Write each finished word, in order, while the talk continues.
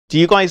Do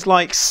you guys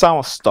like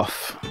sour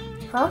stuff?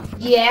 Huh?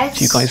 Yes.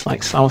 Do you guys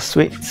like sour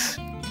sweets?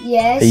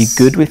 Yes. Are you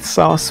good with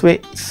sour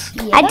sweets?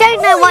 Yeah. I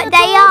don't know what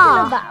they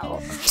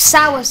are.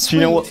 Sour sweets. Do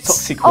you know what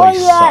toxic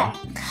wastes are?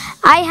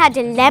 I had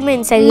a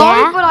lemon, so No,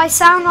 yeah. but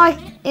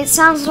it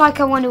sounds like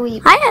I want to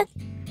eat. I had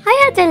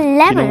a Do you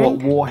lemon. know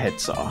what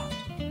warheads are?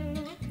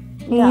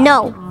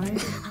 No.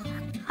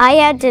 I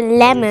had a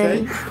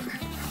lemon.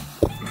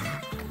 Okay.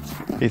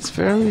 It's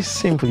very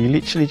simple. You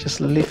literally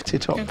just lift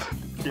it up.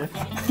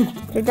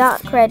 The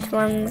dark red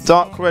ones.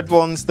 Dark red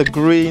ones, the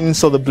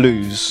greens or the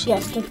blues.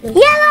 Yes, the blue.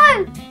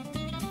 Yellow!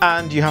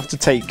 And you have to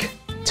take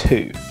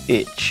 2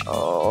 each.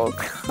 Oh,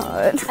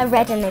 God. A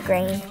red and a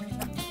green.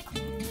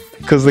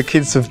 Because the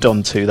kids have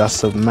done 2,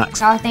 that's the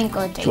max. I think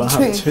I'll Do you take want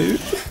to have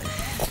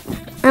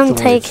 2? I'm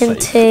taking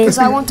 2. Because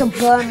I want to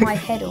burn my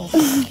head off.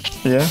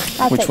 Yeah?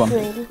 Which one?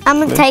 Green.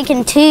 I'm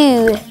taking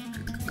 2. Do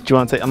you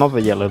want to take another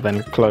yellow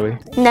then, Chloe?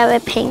 No, a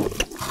pink.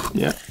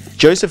 Yeah.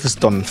 Joseph has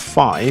done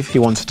 5. He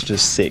wanted to do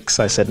 6.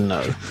 I said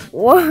no.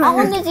 I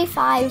want to do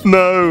 5.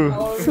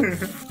 No.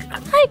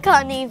 I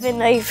can't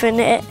even open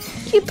it.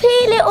 You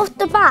peel it off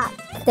the back.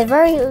 They're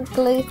very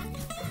gooey.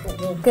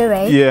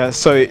 Yeah,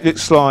 so it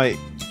looks like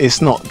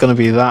it's not going to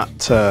be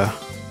that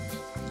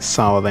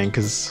sour then,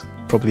 because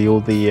probably all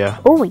the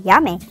Oh,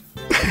 yummy.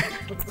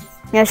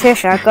 No,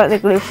 seriously, I've got the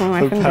glue from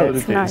my finger. powder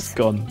It's bit nice. is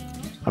gone.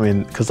 I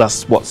mean, because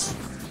that's what's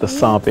the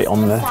sour bit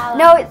on there.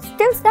 No, it's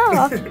still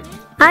sour.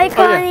 I can't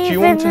Oh yeah, even. do you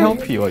want to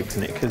help you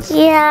open it? Because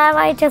Yeah,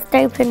 I just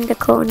opened the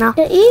corner.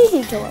 They're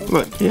easy to open.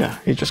 look, yeah,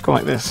 you just go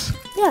like this.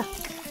 Yeah.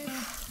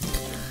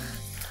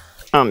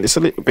 And it's a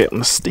little bit on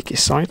the sticky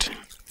side.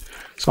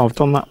 So I've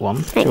done that one.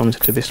 Do you want me to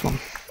do this one?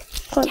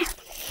 Yeah.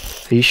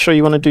 Are you sure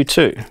you want to do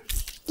 2?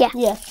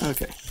 Yeah.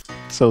 Okay.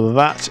 So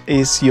that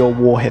is your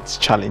Warheads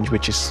challenge,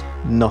 which is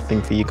nothing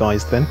for you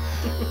guys then.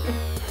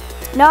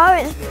 No,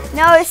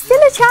 it's still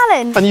a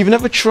challenge. And you've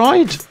never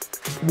tried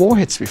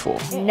Warheads before.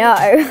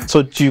 No.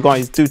 So do you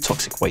guys do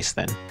toxic waste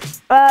then?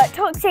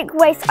 Toxic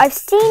waste. I've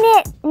seen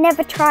it,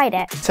 never tried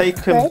it. Take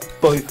them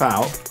both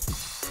out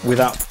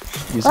without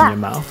using your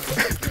mouth.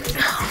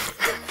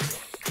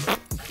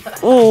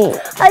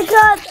 I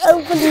can't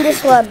open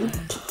this one.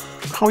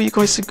 How are you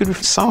guys so good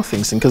with sour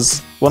things then?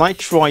 Because when I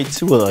tried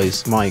 2 of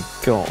those, my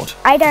god.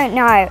 I don't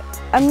know.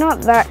 I'm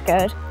not that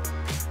good.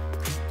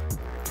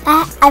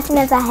 I've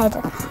never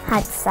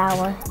had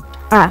sour.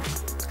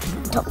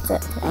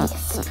 Toxic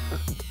waste.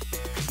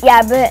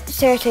 Yeah, but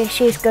seriously,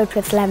 she's good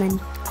with lemon.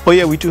 Oh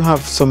yeah, we do have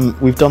some,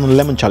 we've done a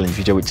lemon challenge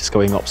video which is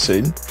going up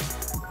soon.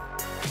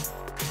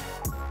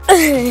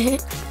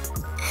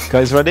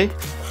 Guys ready?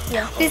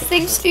 Yeah. This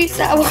thing's too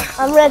sour.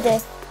 I'm ready.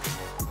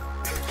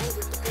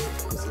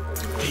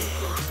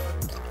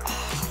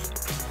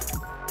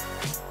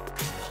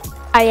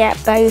 I get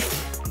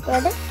both.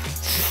 Ready?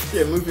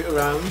 Yeah, move it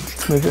around.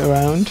 Move it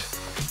around.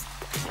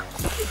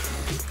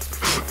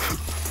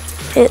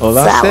 It's Oh,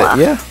 that's sour.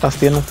 it. Yeah, that's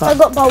the end of that. I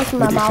got both in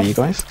my Ready mouth. for you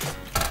guys.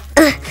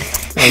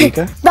 There you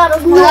go. That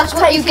does Well, not that's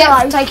what you taste get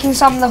for nice. taking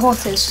some of the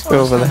hottest.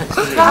 Go over there.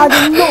 I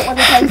do not want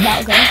to taste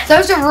that again.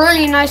 Those are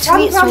really nice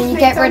sweets when you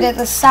get rid of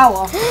the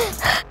sour.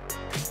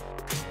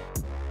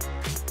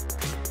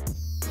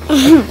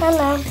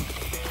 Hello.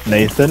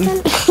 Nathan.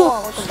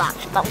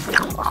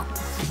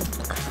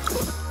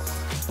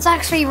 It's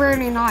actually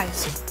really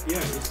nice.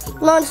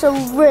 Mine's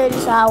really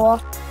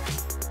sour.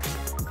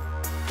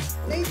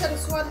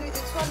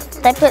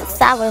 They put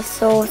sour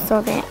sauce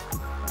on it.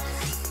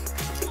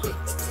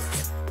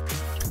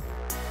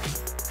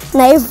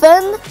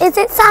 Nathan, is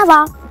it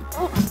sour?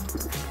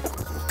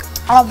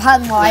 I've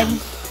had mine.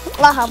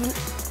 I haven't.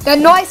 They're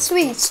nice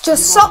sweets,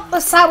 just suck the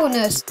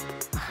sourness.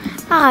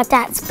 Ah,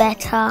 that's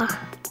better.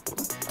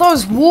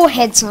 Those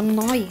Warheads are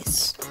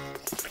nice.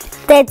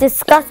 They're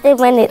disgusting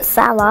when it's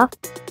sour.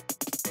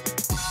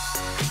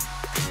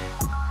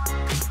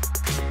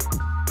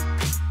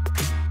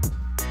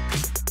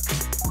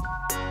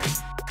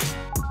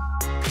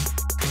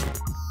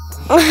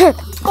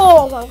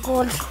 Oh my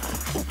god.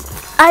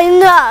 I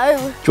know.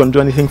 Do you want to do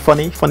anything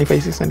funny? Funny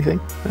faces? Anything?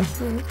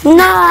 No?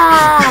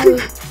 No.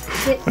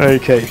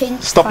 Okay.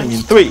 Pink Stopping in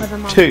punch 3, for the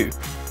mum. 2,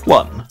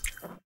 1.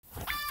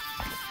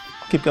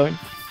 Keep going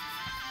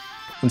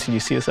until you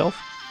see yourself.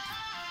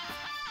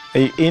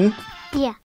 Are you in? Yeah.